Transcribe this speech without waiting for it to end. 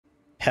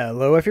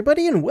Hello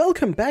everybody and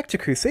welcome back to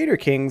Crusader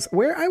Kings,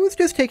 where I was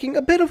just taking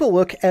a bit of a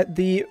look at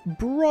the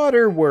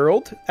broader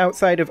world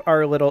outside of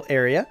our little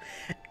area,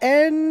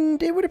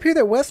 and it would appear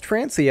that West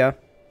Francia,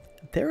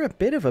 they're a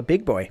bit of a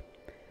big boy.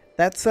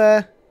 That's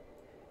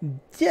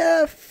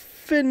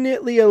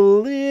definitely a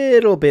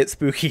little bit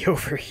spooky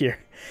over here.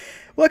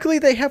 Luckily,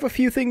 they have a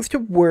few things to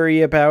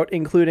worry about,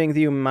 including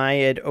the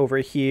Umayyad over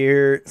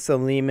here,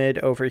 Salimid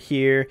over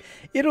here.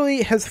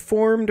 Italy has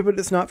formed, but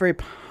it's not very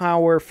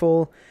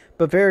powerful.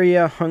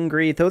 Bavaria,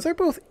 Hungary, those are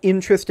both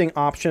interesting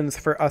options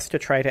for us to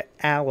try to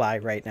ally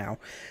right now.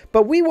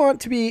 But we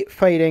want to be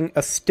fighting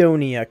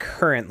Estonia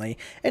currently,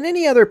 and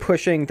any other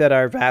pushing that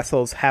our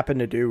vassals happen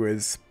to do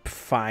is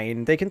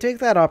fine. They can take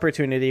that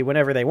opportunity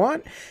whenever they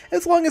want,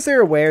 as long as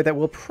they're aware that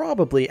we'll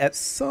probably, at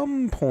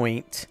some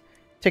point,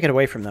 take it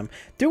away from them.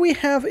 Do we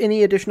have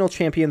any additional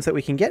champions that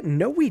we can get?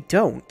 No, we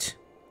don't.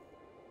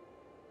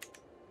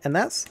 And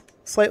that's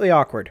slightly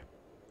awkward.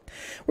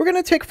 We're going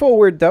to tick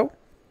forward, though.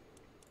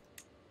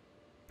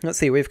 Let's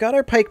see, we've got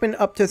our pikemen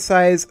up to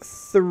size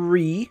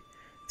 3,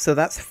 so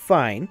that's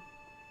fine.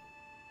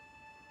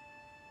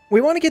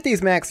 We want to get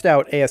these maxed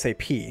out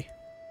ASAP.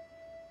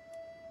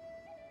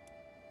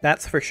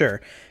 That's for sure.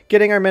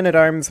 Getting our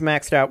men-at-arms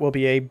maxed out will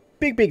be a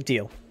big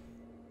deal.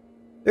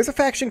 There's a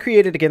faction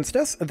created against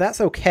us. That's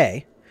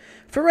okay.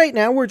 For right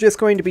now, we're just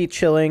going to be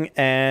chilling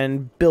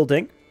and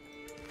building.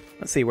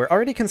 Let's see, we're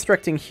already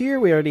constructing here.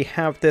 We already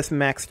have this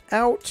maxed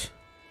out.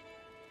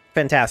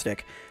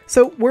 Fantastic.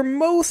 So we're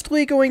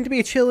mostly going to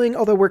be chilling,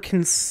 although we're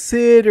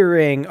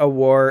considering a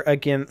war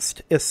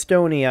against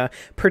Estonia,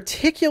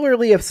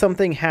 particularly if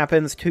something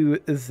happens to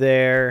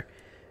their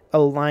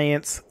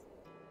alliance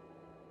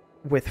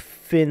with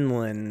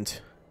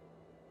Finland.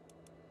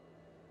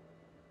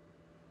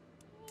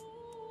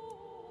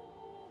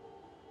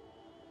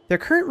 Their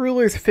current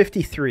ruler is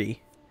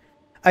 53.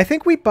 I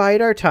think we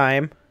bide our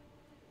time,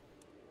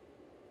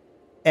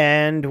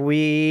 and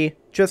we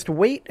just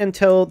wait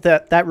until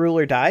that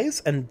ruler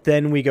dies, and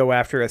then we go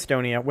after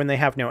Estonia when they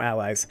have no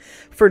allies.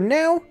 For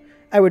now,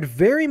 I would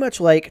very much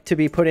like to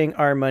be putting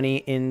our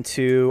money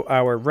into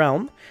our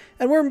realm,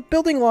 and we're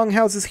building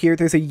longhouses here.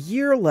 There's a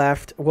year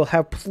left. We'll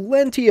have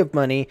plenty of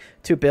money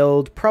to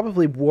build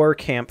probably war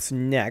camps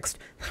next.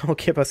 That'll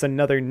give us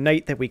another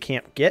knight that we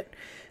can't get.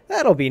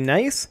 That'll be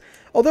nice.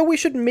 Although we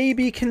should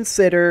maybe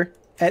consider,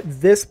 at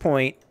this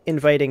point,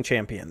 inviting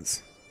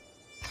champions.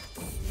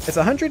 It's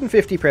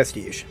 150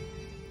 prestige.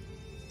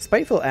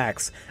 Spiteful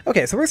Axe.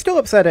 Okay, so we're still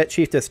upset at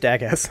Chiefess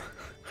Dagas.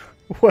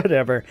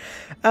 Whatever.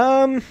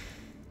 I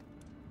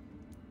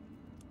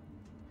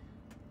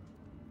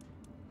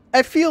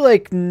feel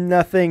like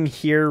nothing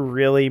here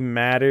really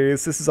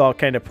matters. This is all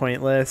kind of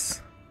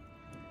pointless.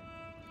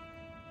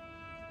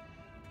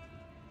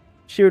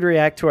 She would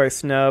react to our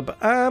snub.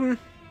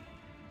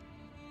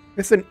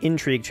 This is an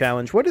intrigue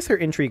challenge. What is her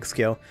intrigue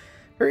skill?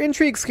 Her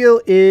intrigue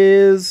skill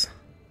is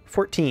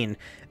 14.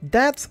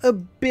 That's a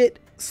bit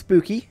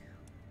spooky,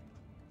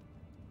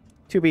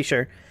 to be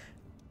sure.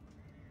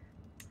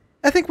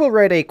 I think we'll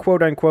write a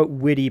quote-unquote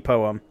witty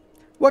poem.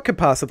 What could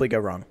possibly go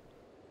wrong?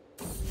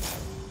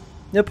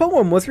 The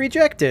poem was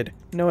rejected.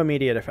 No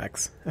immediate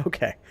effects.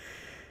 Okay.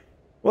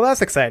 Well,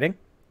 that's exciting.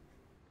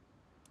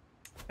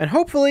 And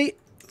hopefully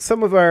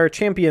some of our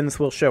champions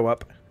will show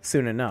up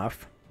soon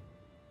enough.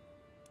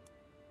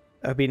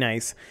 That would be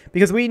nice.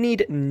 Because we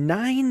need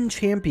 9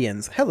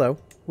 champions. Hello.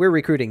 We're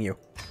recruiting you.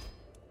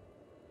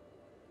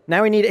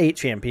 Now we need 8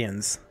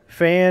 champions.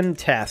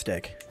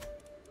 Fantastic.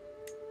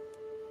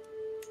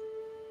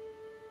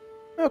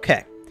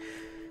 Okay.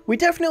 We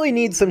definitely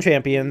need some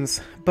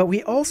champions, but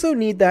we also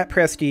need that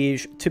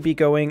prestige to be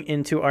going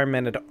into our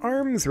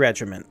men-at-arms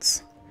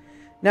regiments.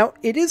 Now,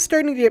 it is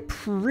starting to get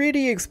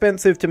pretty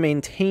expensive to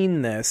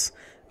maintain this.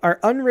 Our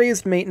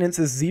unraised maintenance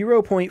is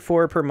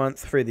 0.4 per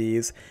month for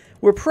these.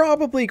 We're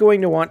probably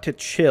going to want to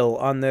chill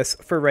on this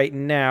for right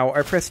now.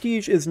 Our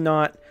prestige is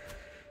not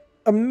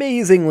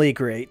amazingly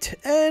great,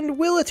 and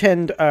we'll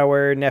attend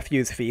our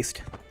nephew's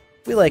feast.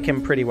 We like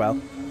him pretty well.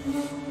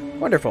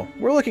 Wonderful.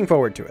 We're looking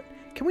forward to it.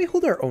 Can we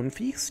hold our own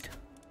feast?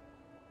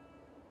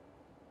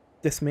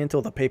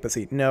 Dismantle the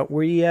papacy. No,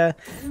 we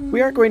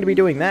aren't going to be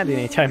doing that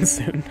anytime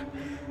soon.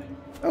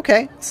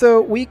 Okay,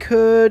 so we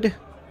could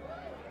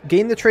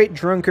gain the trait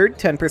Drunkard,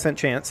 10%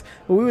 chance,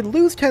 but we would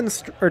lose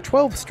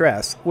 12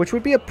 stress, which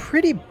would be a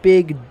pretty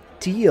big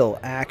deal,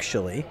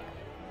 actually.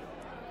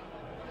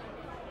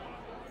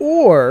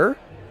 Or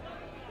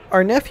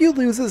our nephew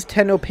loses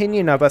 10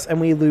 opinion of us and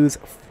we lose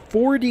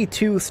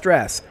 42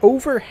 stress,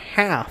 over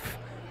half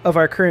of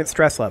our current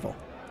stress level.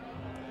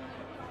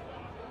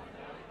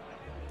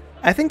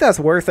 I think that's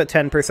worth a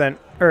 10%,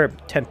 or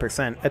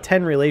 10%, a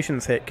 10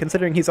 relations hit,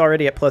 considering he's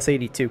already at plus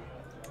 82.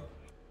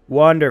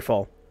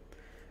 Wonderful.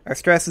 Our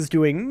stress is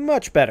doing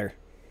much better.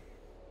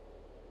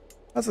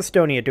 How's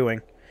Estonia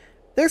doing?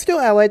 They're still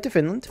allied to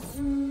Finland.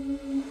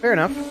 Fair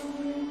enough.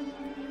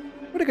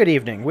 What a good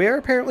evening. We are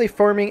apparently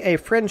forming a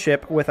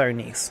friendship with our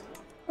niece.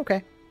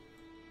 Okay.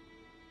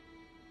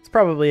 It's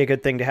probably a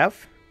good thing to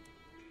have.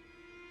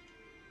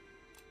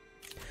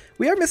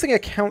 We are missing a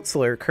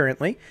counselor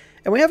currently,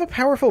 and we have a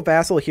powerful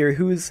vassal here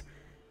who's...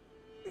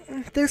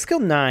 They're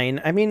skill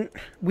 9. I mean,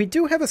 we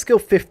do have a skill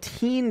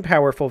 15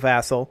 powerful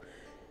vassal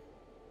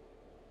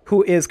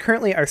who is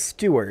currently our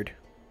steward.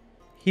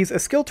 He's a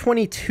skill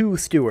 22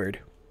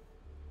 steward.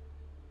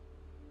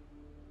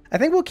 I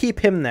think we'll keep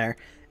him there,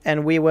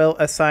 and we will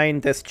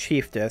assign this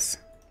chiefess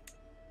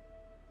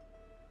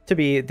to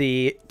be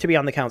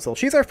on the council.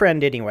 She's our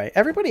friend anyway.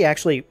 Everybody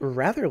actually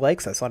rather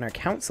likes us on our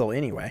council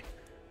anyway.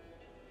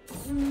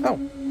 Oh,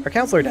 our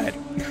counselor died.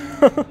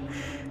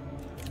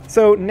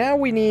 So now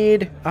we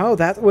need... Oh,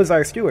 that was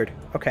our steward.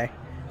 Okay.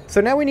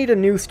 So now we need a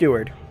new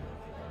steward.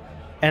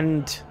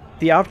 And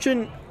the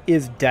option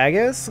is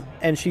Dagas,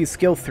 and she's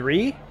skill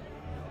 3.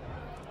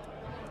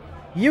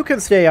 You can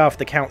stay off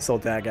the council,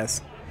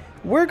 Dagas.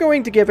 We're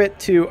going to give it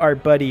to our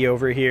buddy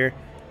over here,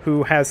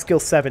 who has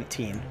skill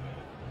 17.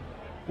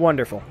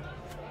 Wonderful.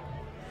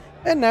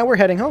 And now we're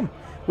heading home.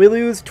 We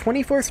lose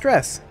 24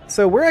 stress,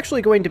 so we're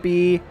actually going to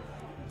be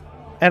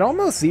at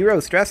almost 0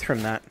 stress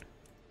from that.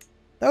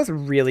 That was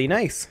really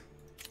nice.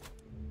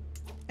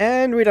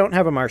 And we don't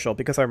have a marshal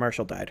because our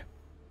marshal died.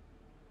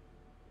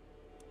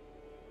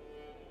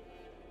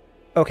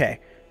 Okay.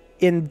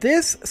 In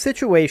this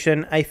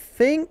situation, I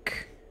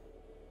think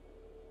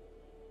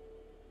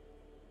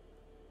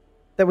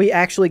that we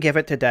actually give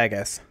it to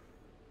Dagas.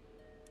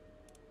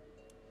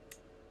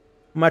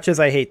 Much as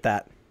I hate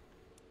that.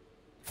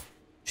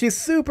 She's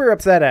super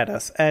upset at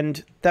us,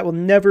 and that will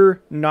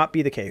never not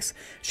be the case.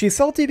 She's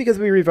salty because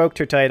we revoked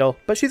her title,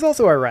 but she's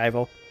also our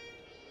rival.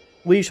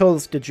 Liege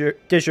holds de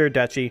jure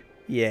duchy.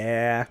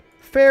 Yeah,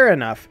 fair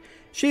enough.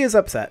 She is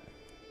upset.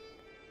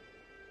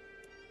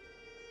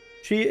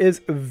 She is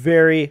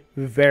very,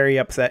 very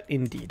upset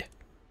indeed.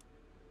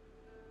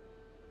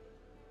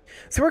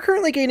 So we're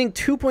currently gaining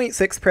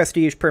 2.6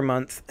 prestige per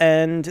month,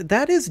 and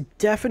that is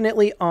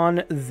definitely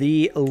on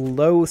the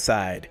low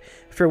side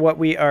for what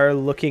we are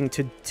looking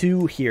to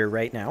do here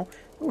right now.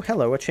 Oh,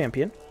 hello, a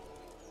champion.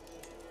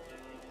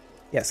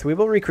 Yes, we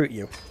will recruit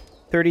you.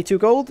 32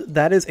 gold,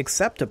 that is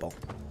acceptable.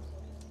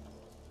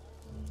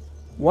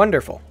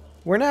 Wonderful.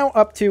 We're now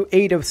up to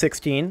 8 of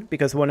 16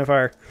 because one of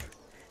our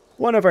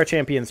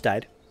champions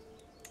died.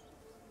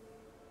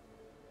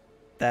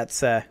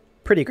 That's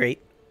pretty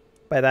great.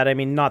 By that I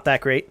mean not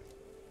that great.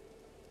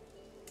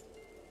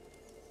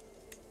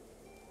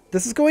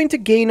 This is going to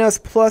gain us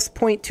plus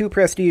 0.2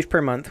 prestige per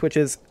month, which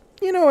is,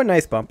 you know, a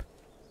nice bump.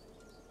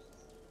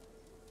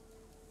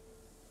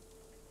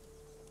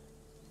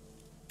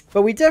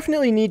 But we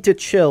definitely need to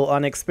chill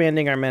on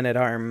expanding our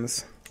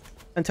men-at-arms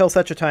until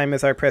such a time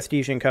as our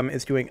prestige income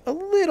is doing a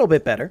little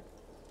bit better.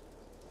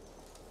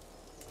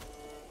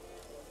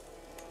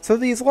 So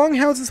these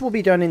longhouses will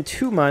be done in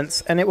 2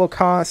 months, and it will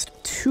cost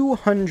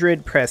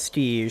 200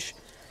 prestige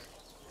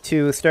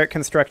to start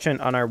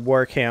construction on our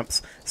war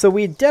camps. So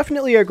we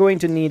definitely are going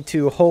to need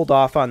to hold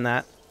off on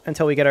that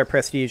until we get our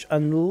prestige,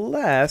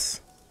 unless...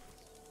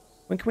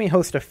 When can we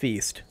host a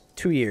feast?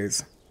 2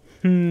 years.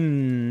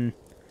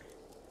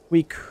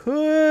 We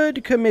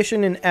could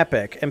commission an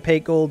epic and pay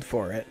gold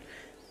for it.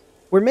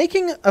 We're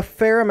making a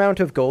fair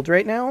amount of gold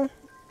right now,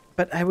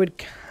 but I would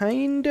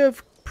kind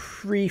of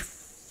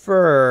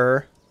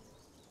prefer...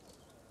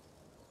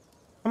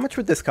 How much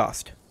would this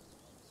cost?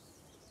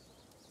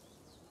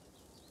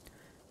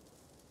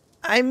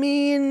 I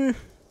mean,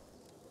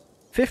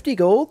 50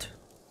 gold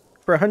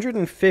for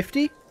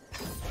 150?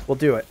 We'll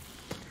do it.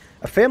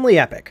 A family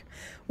epic.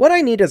 What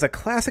I need is a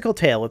classical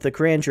tale of the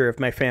grandeur of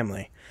my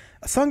family.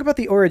 A song about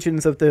the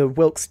origins of the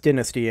Wilkes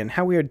dynasty and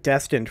how we are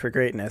destined for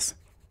greatness.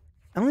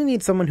 I only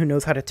need someone who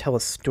knows how to tell a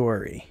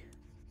story.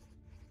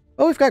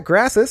 Oh, we've got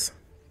Grassus,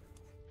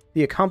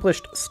 the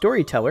accomplished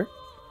storyteller.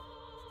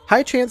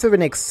 High chance of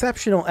an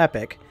exceptional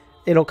epic.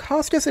 It'll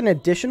cost us an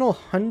additional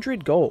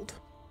 100 gold.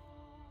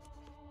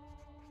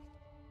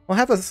 We'll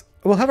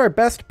have our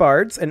best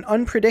bards, an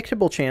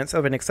unpredictable chance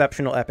of an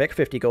exceptional epic,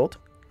 50 gold.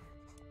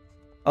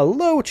 A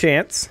low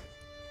chance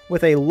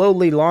with a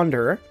lowly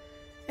launderer,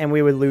 and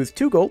we would lose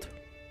 2 gold.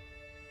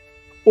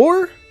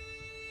 Or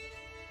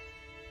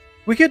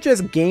we could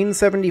just gain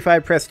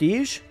 75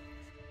 prestige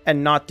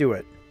and not do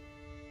it.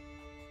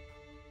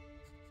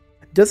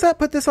 Does that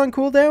put this on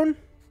cooldown?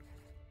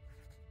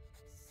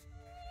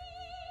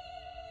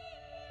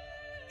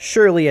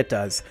 Surely it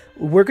does.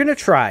 We're going to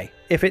try.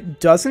 If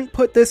it doesn't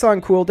put this on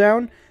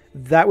cooldown,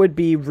 that would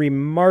be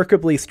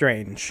remarkably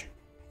strange.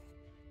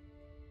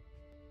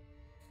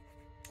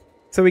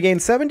 So we gain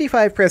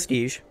 75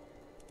 prestige.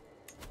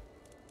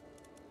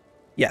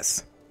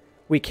 Yes.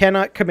 We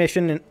cannot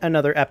commission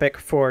another epic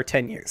for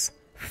 10 years.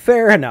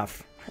 Fair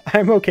enough.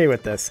 I'm okay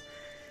with this.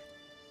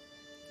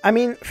 I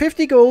mean,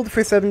 50 gold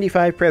for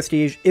 75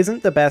 prestige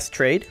isn't the best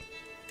trade,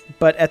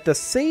 but at the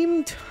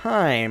same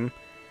time,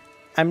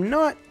 I'm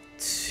not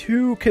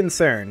too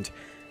concerned.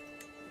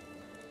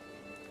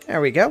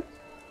 There we go.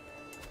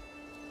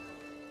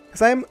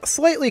 Because I'm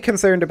slightly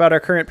concerned about our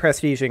current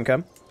prestige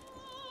income.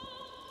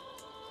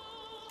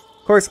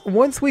 Of course,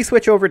 once we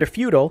switch over to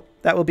feudal,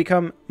 that will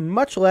become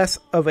much less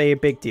of a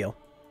big deal.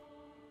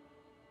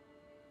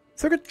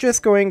 So we're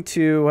just going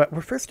to...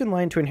 we're first in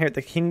line to inherit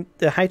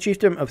the High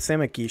Chiefdom of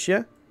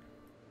Samogitia.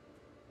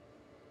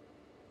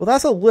 Well,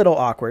 that's a little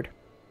awkward.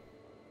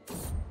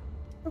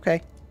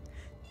 Okay.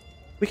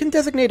 We can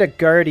designate a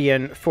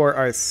guardian for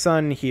our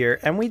son here,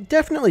 and we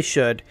definitely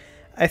should.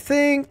 I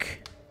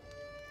think...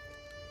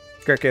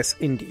 Gurkis,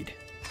 indeed.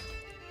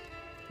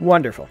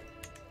 Wonderful.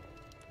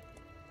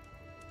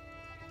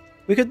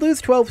 We could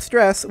lose 12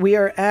 stress. We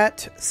are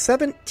at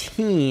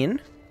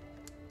 17.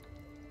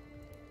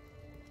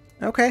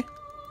 Okay.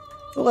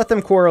 We'll let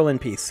them quarrel in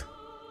peace.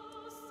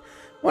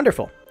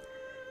 Wonderful.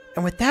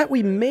 And with that,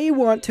 we may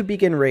want to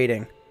begin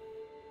raiding.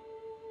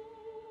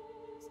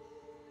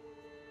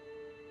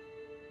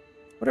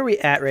 What are we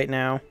at right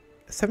now?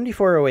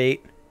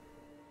 7408.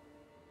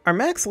 Our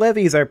max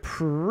levies are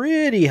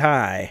pretty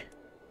high.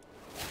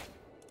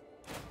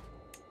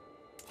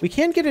 We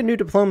can get a new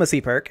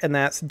diplomacy perk, and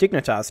that's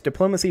Dignitas,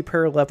 diplomacy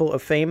per level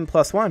of fame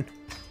 +1.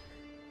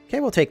 Okay,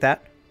 we'll take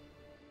that.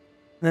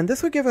 And then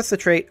this would give us the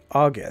trait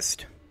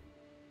August.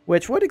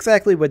 Which, what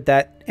exactly would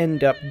that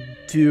end up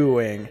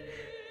doing?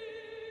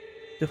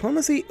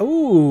 Diplomacy,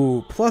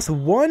 oh,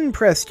 +1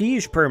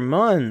 prestige per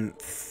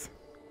month.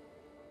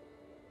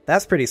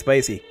 That's pretty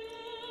spicy.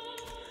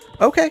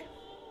 Okay.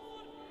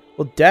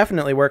 We'll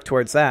definitely work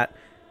towards that.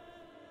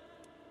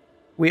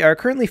 We are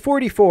currently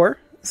 44,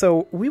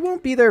 so we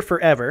won't be there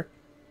forever.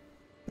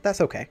 But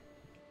that's okay.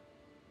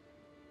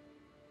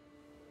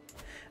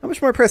 How much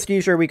more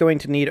prestige are we going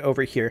to need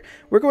over here?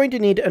 We're going to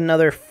need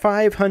another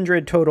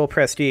 500 total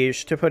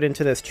prestige to put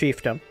into this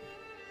chiefdom.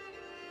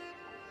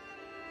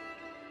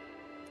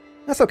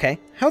 That's okay.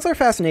 How's our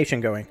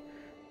fascination going?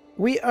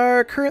 We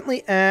are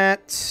currently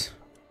at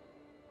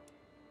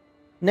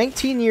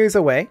 19 years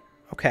away.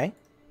 Okay.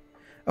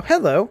 Oh,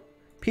 hello.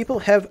 People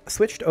have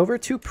switched over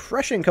to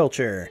Prussian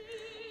culture.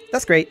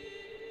 That's great.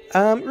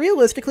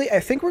 Realistically,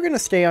 I think we're going to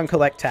stay on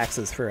collect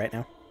taxes for right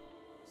now.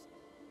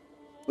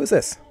 Who's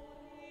this?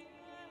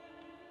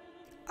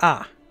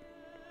 Ah.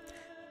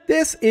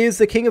 This is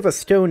the King of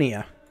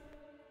Estonia.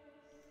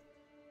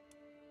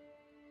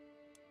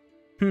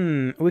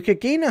 We could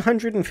gain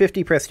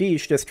 150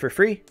 prestige just for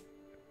free.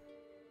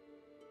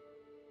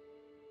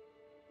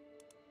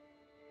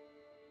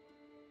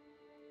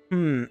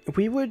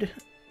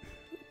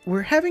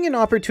 We're having an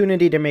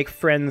opportunity to make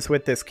friends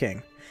with this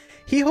king.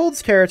 He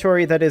holds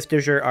territory that is de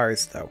jure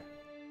ours, though.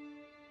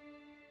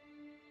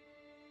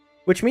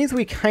 Which means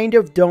we kind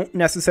of don't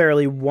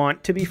necessarily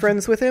want to be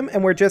friends with him,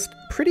 and we're just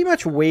pretty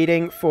much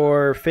waiting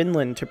for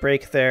Finland to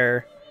break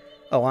their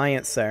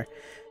alliance there.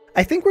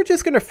 I think we're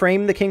just going to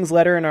frame the king's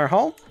letter in our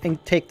hall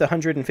and take the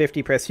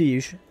 150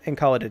 prestige and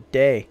call it a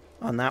day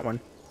on that one.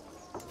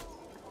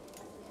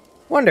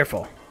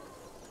 Wonderful.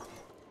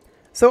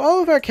 So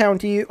all of our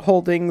county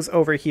holdings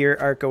over here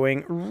are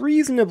going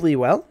reasonably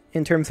well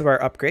in terms of our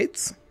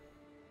upgrades.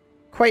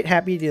 Quite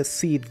happy to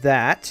see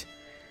that.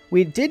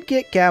 We did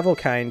get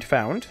Gavelkind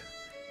found.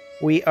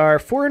 We are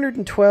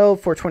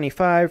 412,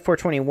 425,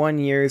 421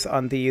 years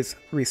on these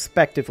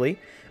respectively.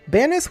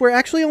 Banis, we're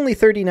actually only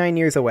 39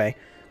 years away.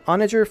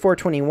 Onager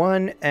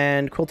 421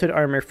 and Quilted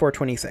Armor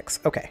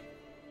 426. Okay.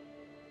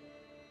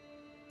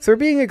 So we're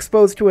being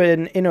exposed to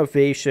an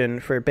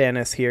innovation for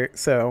Banis here,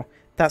 so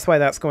that's why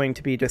that's going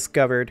to be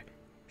discovered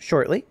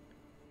shortly.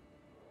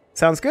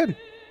 Sounds good.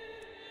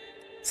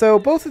 So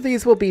both of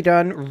these will be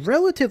done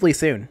relatively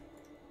soon.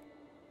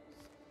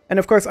 And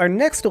of course, our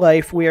next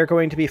life, we are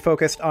going to be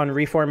focused on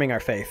reforming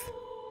our faith.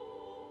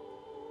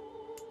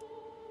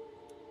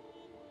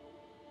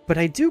 But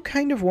I do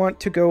kind of want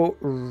to go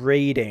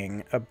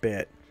raiding a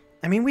bit.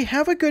 I mean, we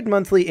have a good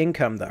monthly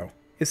income, though,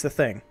 is the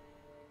thing.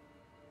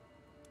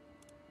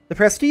 The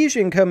prestige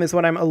income is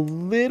what I'm a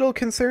little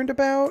concerned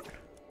about.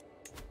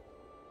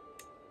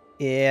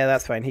 Yeah,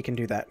 that's fine. He can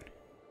do that.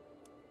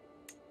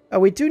 Oh,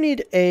 we do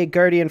need a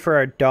guardian for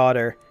our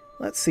daughter.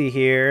 Let's see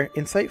here.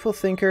 Insightful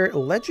thinker,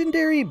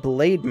 legendary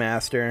blade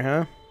master,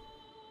 huh?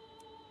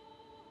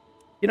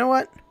 You know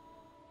what?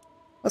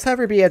 Let's have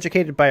her be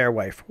educated by our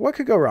wife. What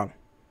could go wrong?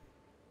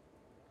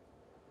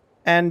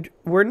 And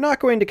we're not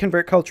going to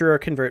convert culture or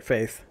convert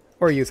faith,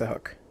 or use a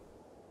hook.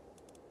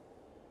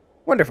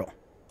 Wonderful.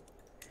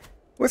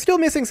 We're still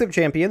missing some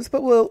champions,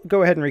 but we'll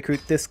go ahead and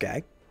recruit this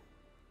guy.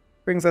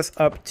 Brings us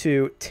up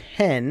to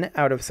 10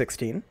 out of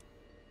 16.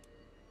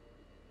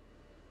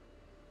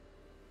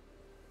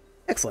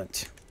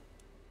 Excellent.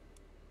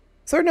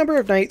 So our number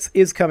of knights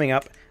is coming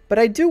up, but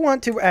I do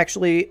want to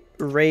actually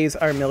raise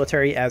our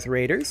military as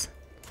raiders.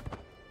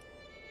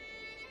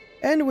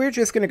 And we're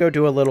just going to go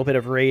do a little bit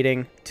of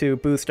raiding to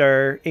boost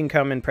our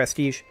income and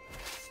prestige.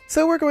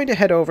 So we're going to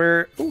head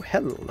over... Oh,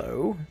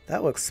 hello.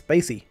 That looks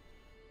spicy.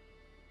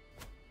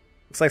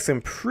 Looks like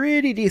some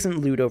pretty decent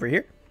loot over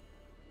here.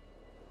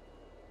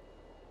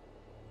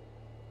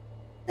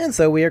 And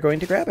so we are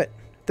going to grab it.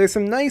 There's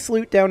some nice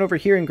loot down over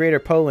here in Greater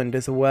Poland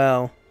as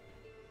well.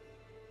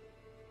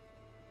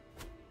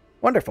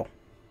 Wonderful.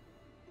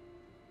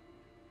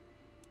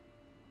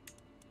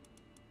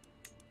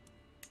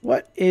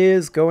 What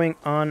is going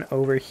on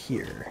over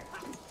here?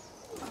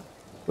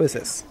 What is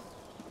this?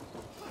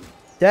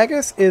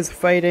 Dagus is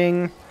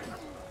fighting...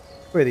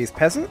 Who are these,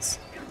 peasants?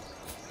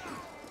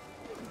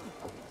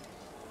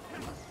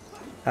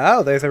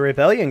 Oh, there's a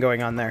rebellion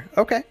going on there.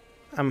 Okay,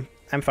 I'm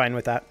fine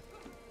with that.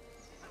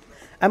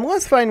 I'm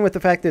less fine with the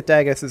fact that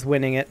Dagus is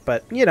winning it,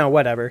 but, you know,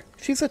 whatever.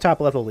 She's a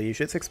top-level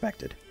liege, it's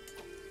expected.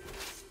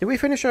 Did we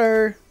finish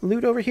our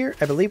loot over here?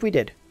 I believe we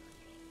did.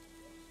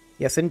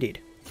 Yes,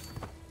 indeed.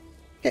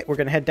 Okay, we're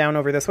going to head down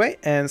over this way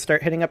and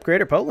start hitting up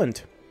Greater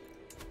Poland.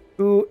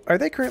 Ooh, are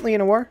they currently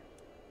in a war?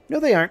 No,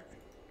 they aren't.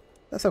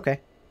 That's okay.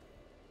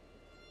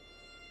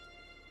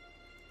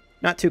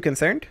 Not too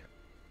concerned.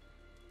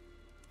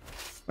 How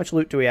much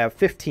loot do we have?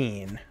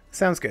 15.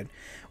 Sounds good.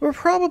 We're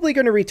probably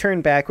going to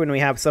return back when we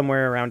have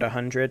somewhere around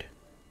 100.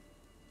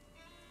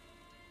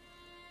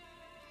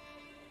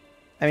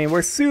 I mean,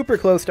 we're super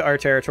close to our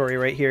territory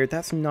right here.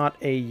 That's not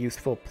a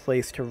useful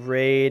place to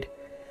raid.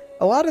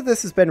 A lot of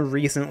this has been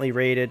recently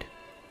raided.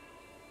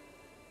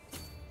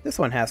 This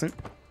one hasn't.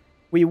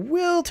 We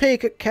will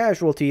take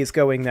casualties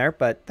going there,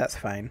 but that's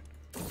fine.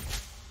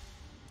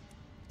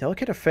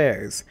 Delicate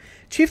affairs.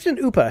 Chieftain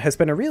Upa has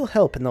been a real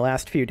help in the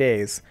last few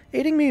days,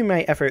 aiding me in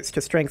my efforts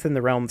to strengthen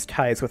the realm's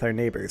ties with our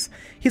neighbors.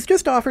 He's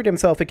just offered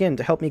himself again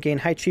to help me gain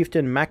High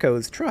Chieftain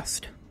Mako's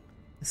trust.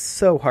 It's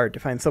so hard to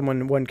find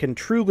someone one can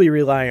truly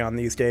rely on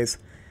these days.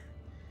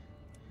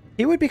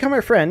 He would become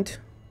our friend.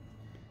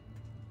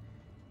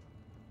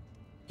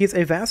 He's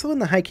a vassal in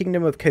the High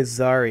Kingdom of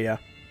Khazaria.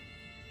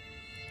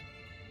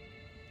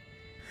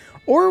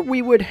 Or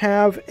we would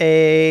have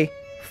a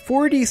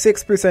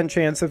 46%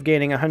 chance of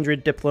gaining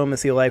 100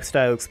 diplomacy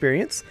lifestyle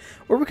experience,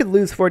 or we could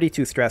lose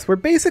 42 stress. We're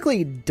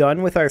basically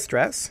done with our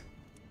stress.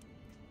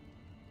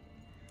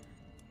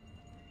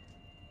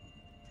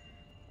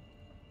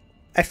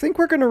 I think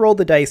we're going to roll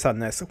the dice on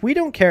this. We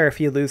don't care if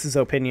he loses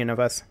opinion of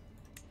us.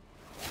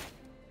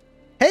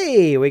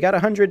 Hey, we got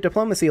 100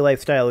 diplomacy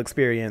lifestyle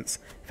experience.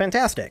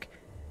 Fantastic.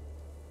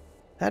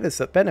 That is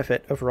the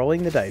benefit of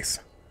rolling the dice.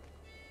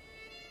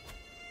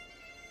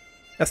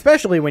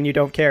 Especially when you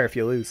don't care if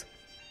you lose.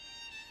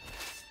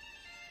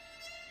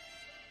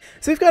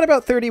 So we've got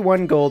about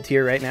 31 gold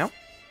here right now.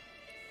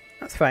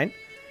 That's fine.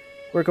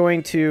 We're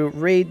going to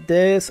raid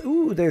this.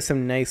 Ooh, there's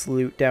some nice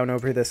loot down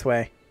over this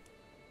way.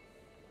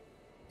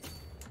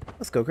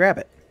 Let's go grab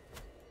it.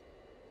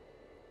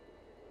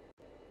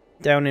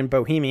 Down in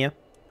Bohemia.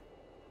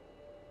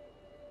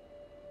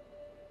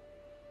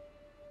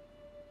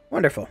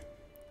 Wonderful.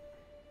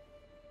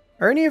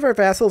 Are any of our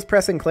vassals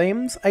pressing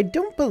claims? I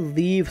don't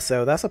believe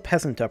so. That's a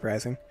peasant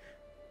uprising.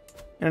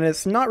 And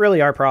it's not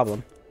really our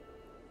problem.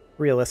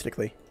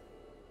 Realistically.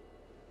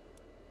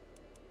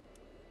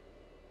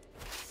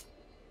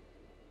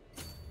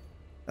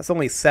 That's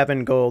only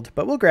 7 gold,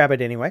 but we'll grab it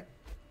anyway.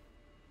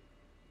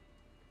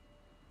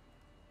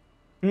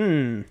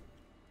 The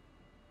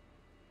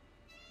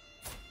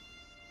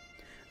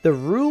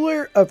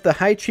ruler of the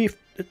High Chief...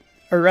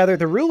 Or rather,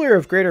 the ruler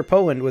of Greater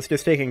Poland was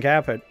just taken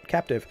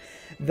captive.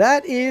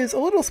 That is a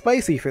little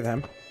spicy for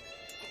them.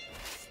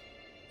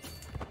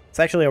 It's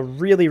actually a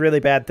really, really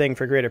bad thing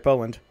for Greater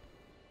Poland.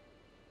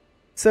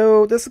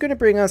 So this is going to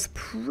bring us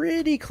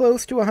pretty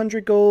close to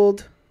 100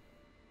 gold.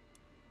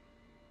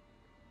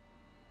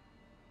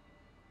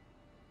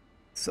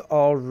 It's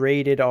all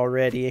rated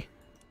already.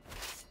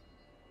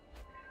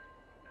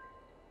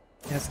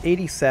 That's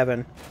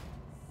 87.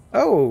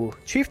 Oh,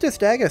 Chiefess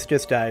Dagus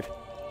just died.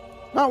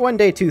 Not one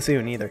day too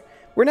soon, either.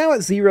 We're now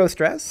at 0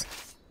 stress.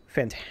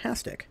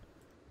 Fantastic.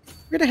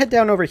 We're going to head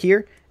down over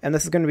here, and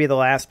this is going to be the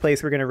last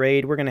place we're going to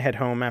raid. We're going to head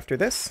home after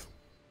this.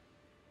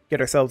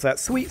 Get ourselves that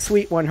sweet,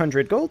 sweet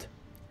 100 gold.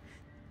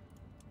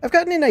 I've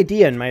gotten an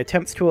idea in my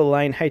attempts to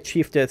align High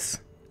Chiefess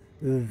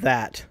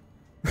that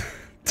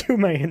to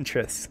my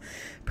interests.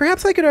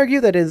 Perhaps I could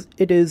argue that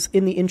it is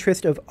in the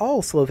interest of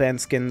all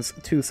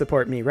Slovanskins to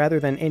support me rather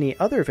than any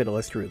other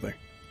Vitalist ruler.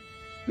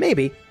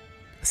 Maybe.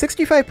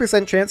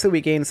 65% chance that we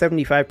gain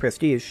 75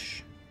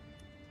 prestige.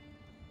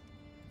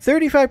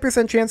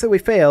 35% chance that we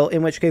fail,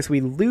 in which case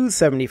we lose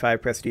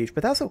 75 prestige,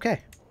 but that's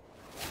okay.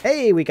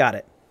 Hey, we got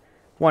it.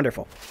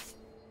 Wonderful.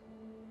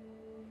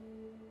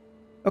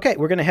 Okay,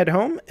 we're going to head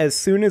home as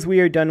soon as we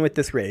are done with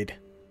this raid.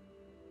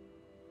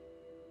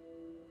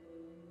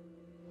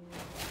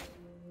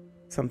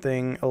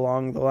 Something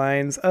along the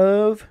lines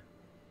of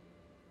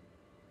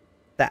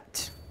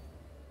that.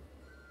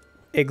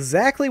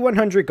 Exactly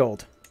 100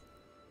 gold.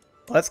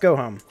 Let's go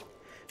home.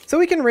 So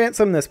we can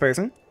ransom this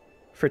person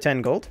for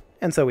 10 gold,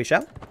 and so we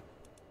shall.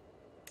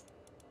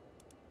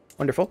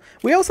 Wonderful.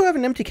 We also have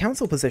an empty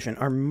council position,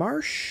 our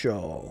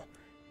marshal.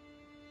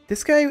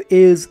 This guy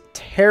is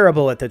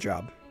terrible at the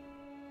job.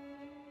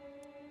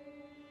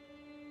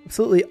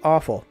 Absolutely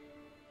awful.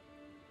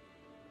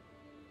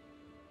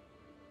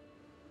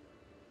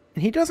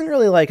 And he doesn't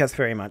really like us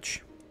very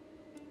much.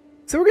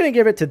 So we're going to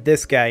give it to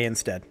this guy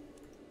instead.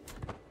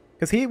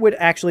 Because he would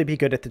actually be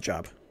good at the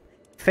job.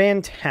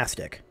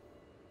 Fantastic.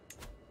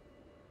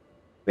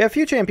 We have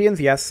few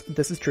champions, yes,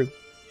 this is true.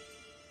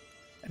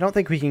 I don't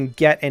think we can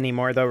get any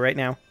more, though, right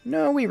now.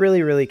 No, we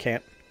really, really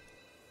can't.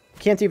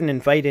 Can't even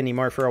invite any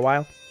more for a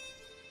while.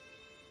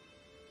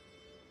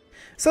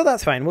 So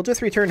that's fine. We'll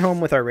just return home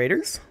with our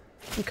raiders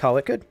and call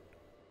it good.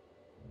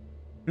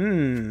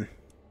 I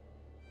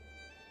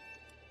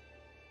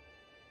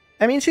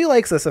mean, she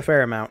likes us a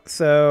fair amount,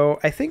 so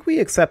I think we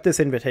accept this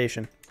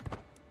invitation.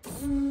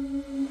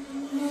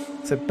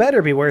 So it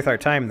better be worth our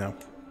time, though.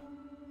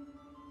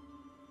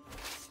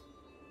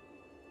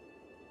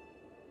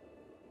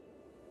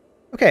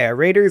 Okay, our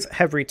raiders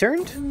have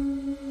returned.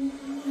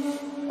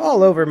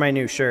 All over my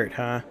new shirt,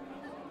 huh?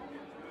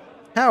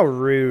 How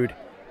rude.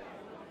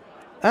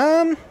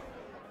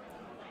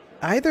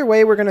 Either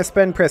way, we're going to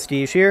spend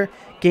prestige here.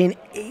 Gain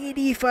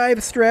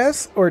 85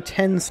 stress or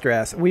 10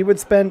 stress. We would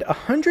spend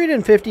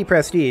 150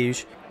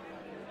 prestige.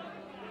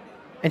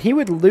 And he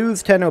would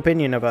lose 10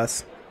 opinion of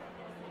us.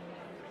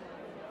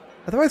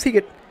 Otherwise he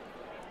could...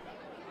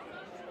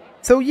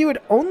 So you would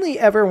only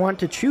ever want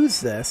to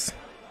choose this.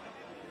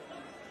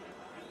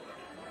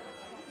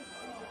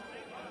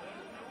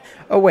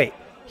 Oh wait.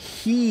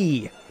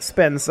 He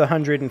spends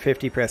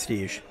 150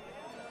 prestige.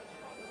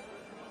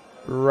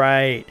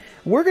 Right.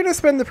 We're going to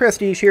spend the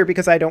prestige here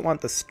because I don't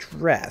want the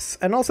stress.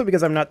 And also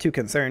because I'm not too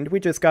concerned.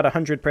 We just got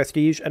 100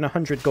 prestige and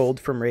 100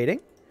 gold from raiding.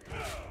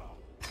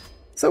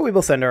 So we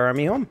will send our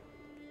army home.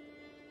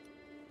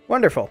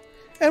 Wonderful.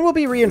 And we'll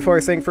be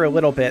reinforcing for a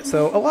little bit.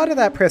 So a lot of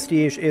that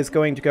prestige is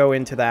going to go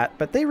into that.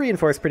 But they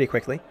reinforce pretty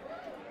quickly.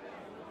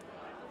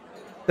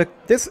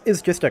 This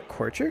is just a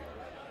courtier?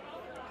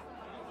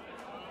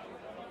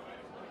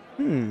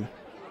 Why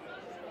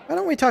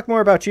don't we talk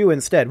more about you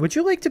instead? Would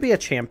you like to be a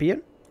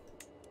champion?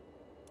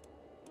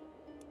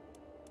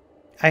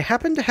 I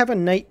happen to have a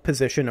knight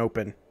position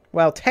open.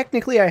 Well,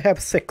 technically I have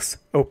 6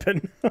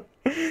 open.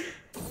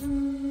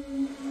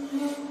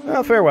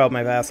 Well, farewell,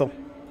 my vassal.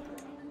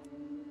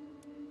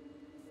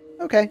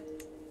 Okay.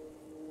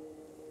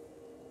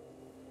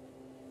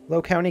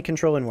 Low county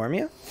control in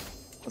Warmia?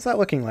 What's that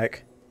looking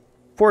like?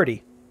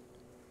 40.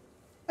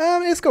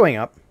 It's going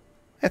up.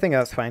 I think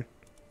that's fine.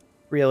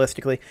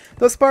 Realistically.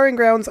 Those sparring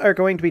grounds are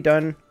going to be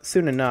done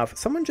soon enough.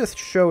 Someone just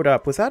showed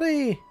up. Was that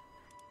a...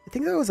 I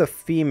think that was a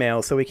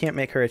female, so we can't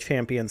make her a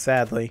champion,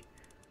 sadly.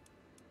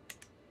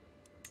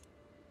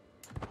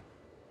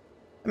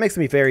 That makes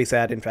me very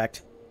sad, in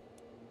fact.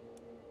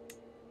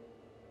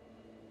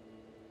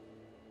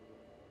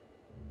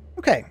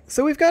 Okay,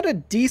 so we've got a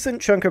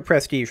decent chunk of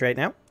prestige right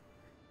now.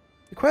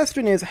 The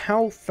question is,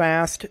 how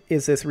fast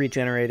is this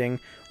regenerating?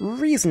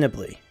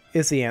 Reasonably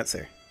is the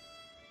answer.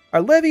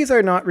 Our levies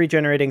are not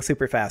regenerating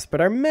super fast,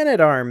 but our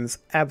men-at-arms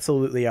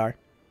absolutely are.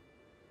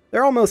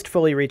 They're almost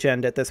fully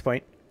regened at this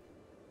point.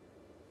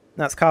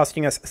 That's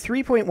costing us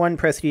 3.1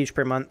 prestige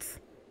per month.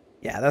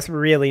 Yeah, that's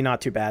really not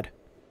too bad.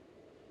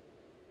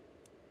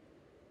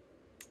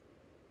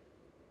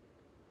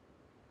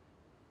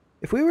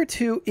 If we were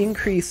to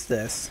increase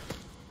this,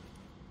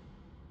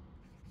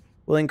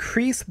 we'll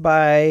increase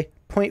by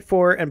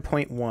 0.4 and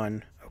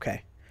 0.1.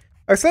 Okay.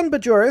 Our son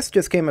Bajoris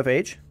just came of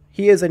age.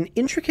 He is an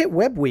intricate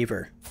web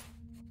weaver.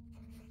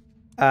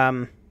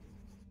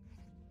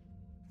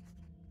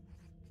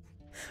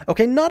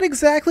 Okay, not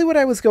exactly what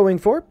I was going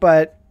for,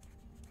 but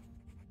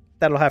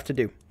that'll have to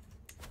do.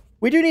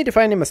 We do need to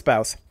find him a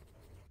spouse.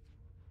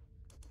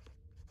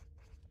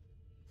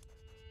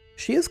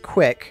 She is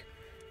quick.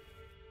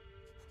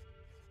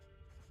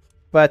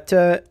 But,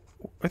 are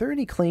there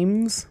any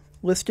claims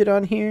listed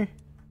on here?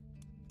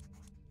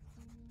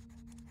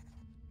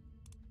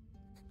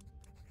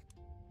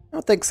 I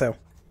don't think so.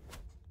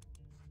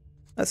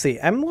 Let's see.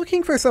 I'm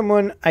looking for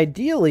someone,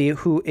 ideally,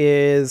 who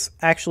is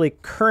actually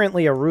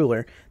currently a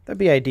ruler. That'd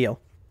be ideal.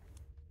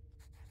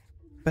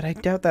 But I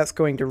doubt that's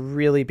going to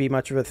really be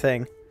much of a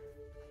thing.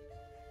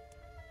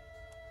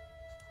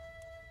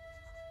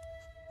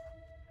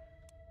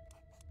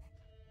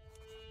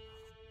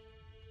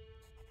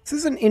 This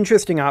is an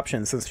interesting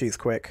option since she's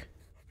quick.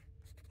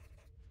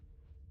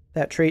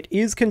 That trait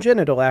is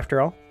congenital,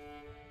 after all.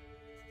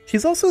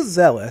 She's also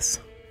zealous.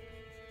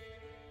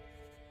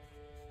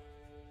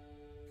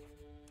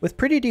 With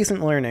pretty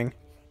decent learning.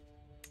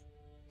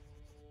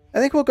 I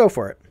think we'll go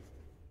for it.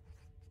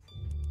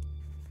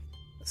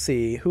 Let's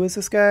see, who is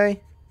this guy?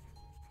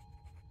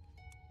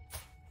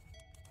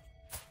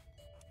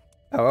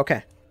 Oh,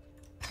 okay.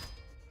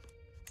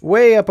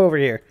 Way up over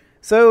here.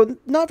 So,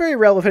 not very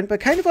relevant,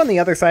 but kind of on the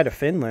other side of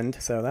Finland,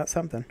 so that's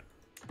something.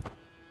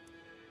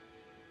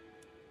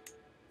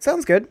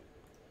 Sounds good.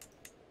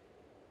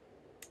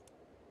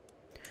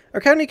 Our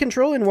county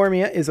control in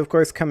Warmia is, of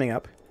course, coming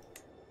up.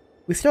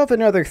 We still have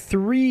another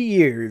 3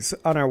 years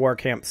on our war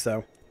camps,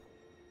 though.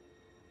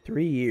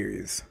 3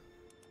 years.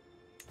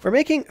 We're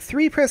making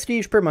 3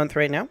 prestige per month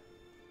right now.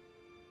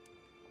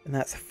 And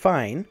that's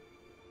fine.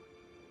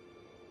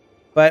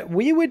 But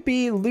we would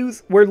be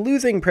we're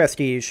losing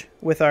prestige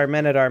with our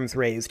men-at-arms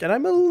raised, and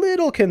I'm a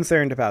little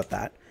concerned about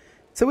that.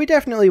 So we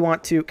definitely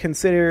want to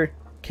consider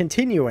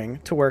continuing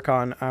to work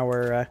on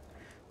our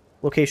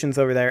locations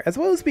over there, as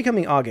well as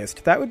becoming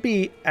August. That would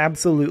be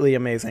absolutely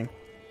amazing.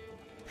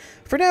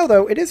 For now,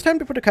 though, it is time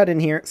to put a cut in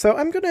here, so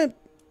I'm going to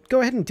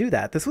go ahead and do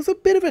that. This was a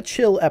bit of a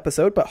chill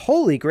episode, but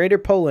holy, Greater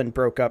Poland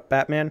broke up,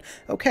 Batman.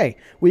 Okay,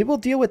 we will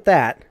deal with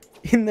that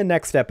in the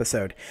next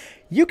episode.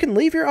 You can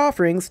leave your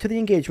offerings to the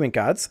engagement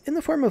gods in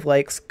the form of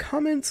likes,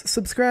 comments,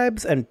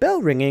 subscribes, and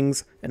bell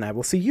ringings, and I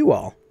will see you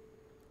all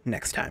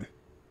next time.